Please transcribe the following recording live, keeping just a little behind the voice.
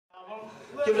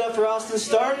Give it up for Austin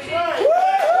Stark.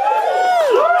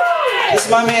 This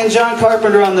is my man John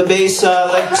Carpenter on the bass.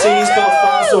 The CD's called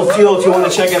Fossil Fuel. If you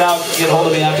want to check it out, get a hold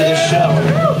of me after this show.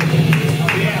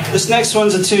 This next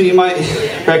one's a tune you might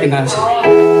recognize.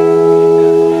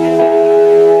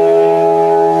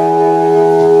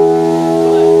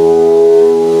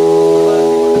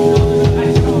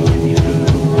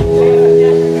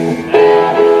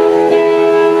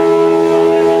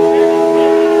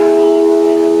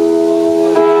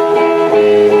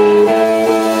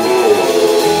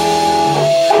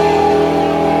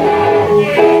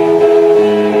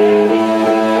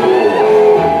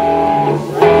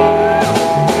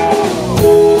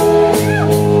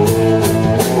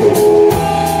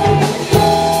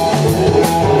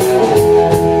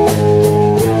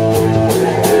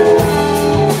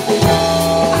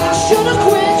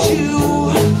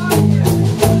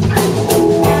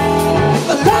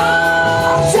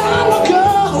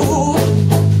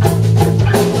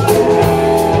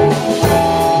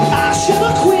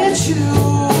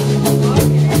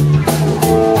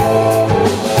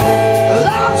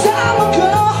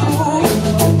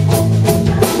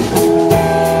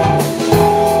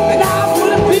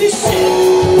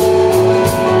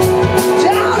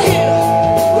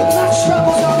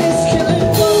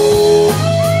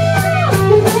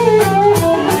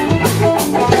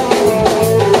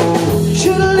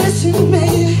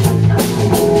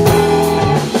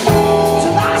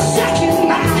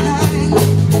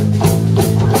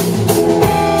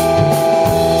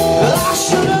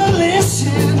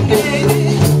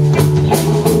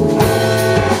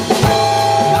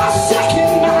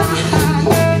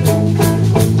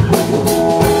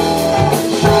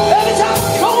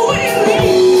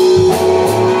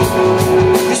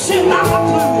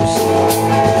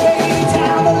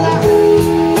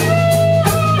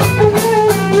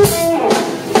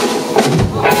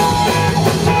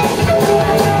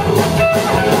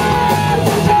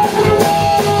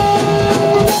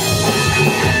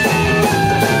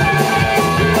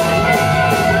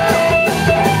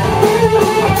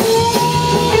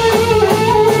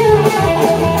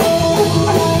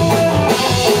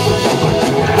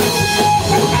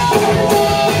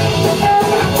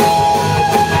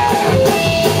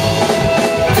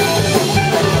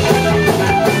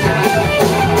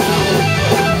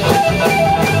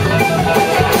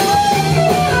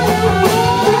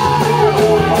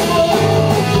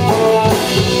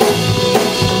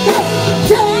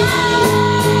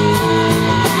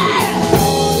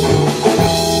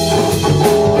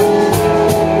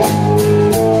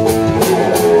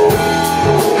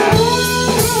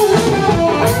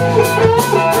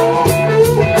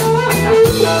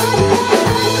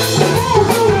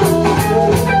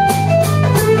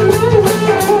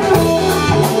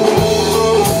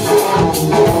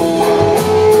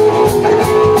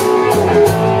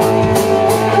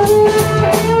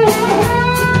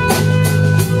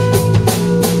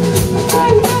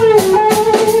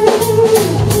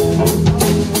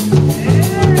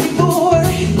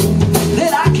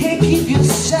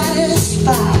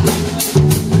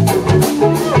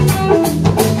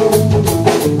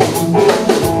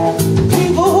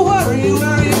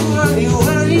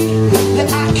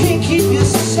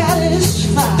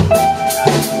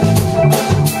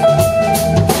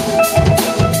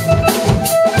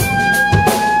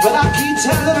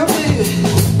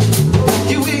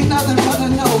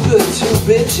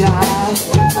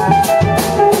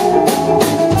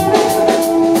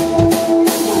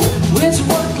 Went to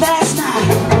work last night,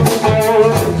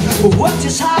 worked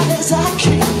as hard as I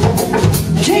can.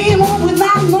 Came home with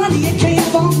my money, I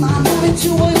gave all my money to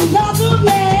another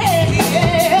man.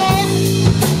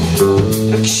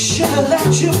 Should've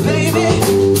left you, baby,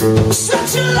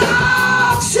 such a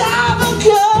long time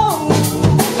ago.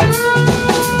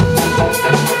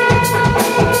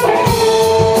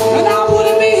 And I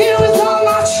wouldn't be here with all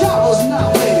my troubles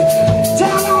now, baby,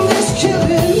 down on this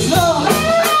killing floor.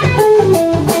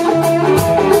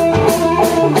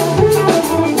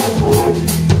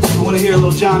 I want to hear a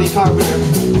little Johnny Carpenter.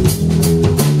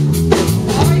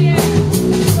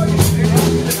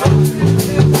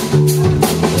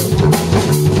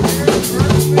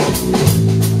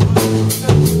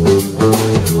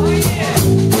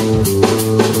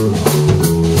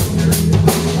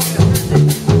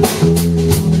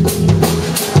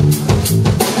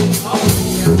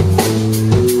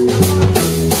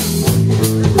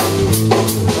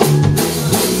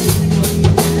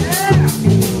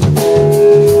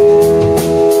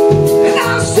 And I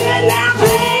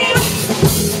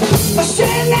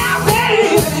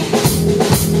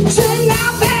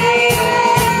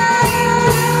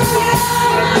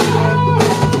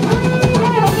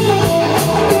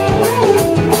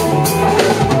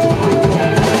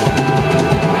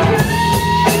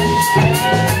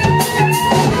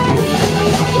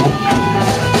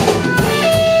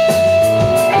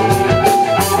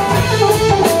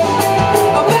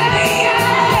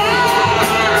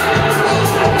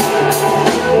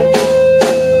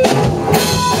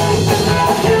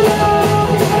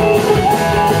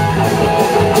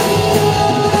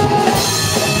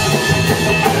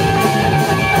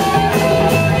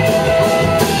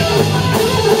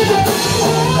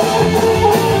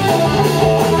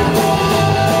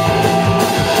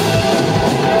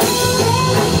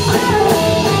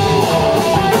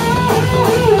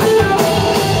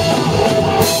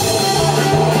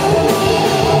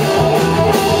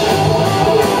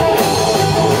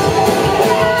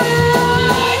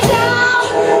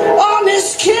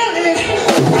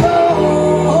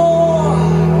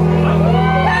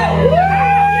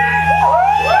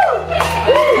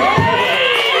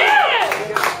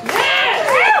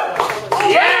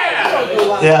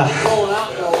Yeah.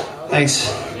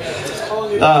 Thanks.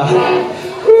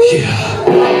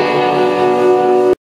 Yeah.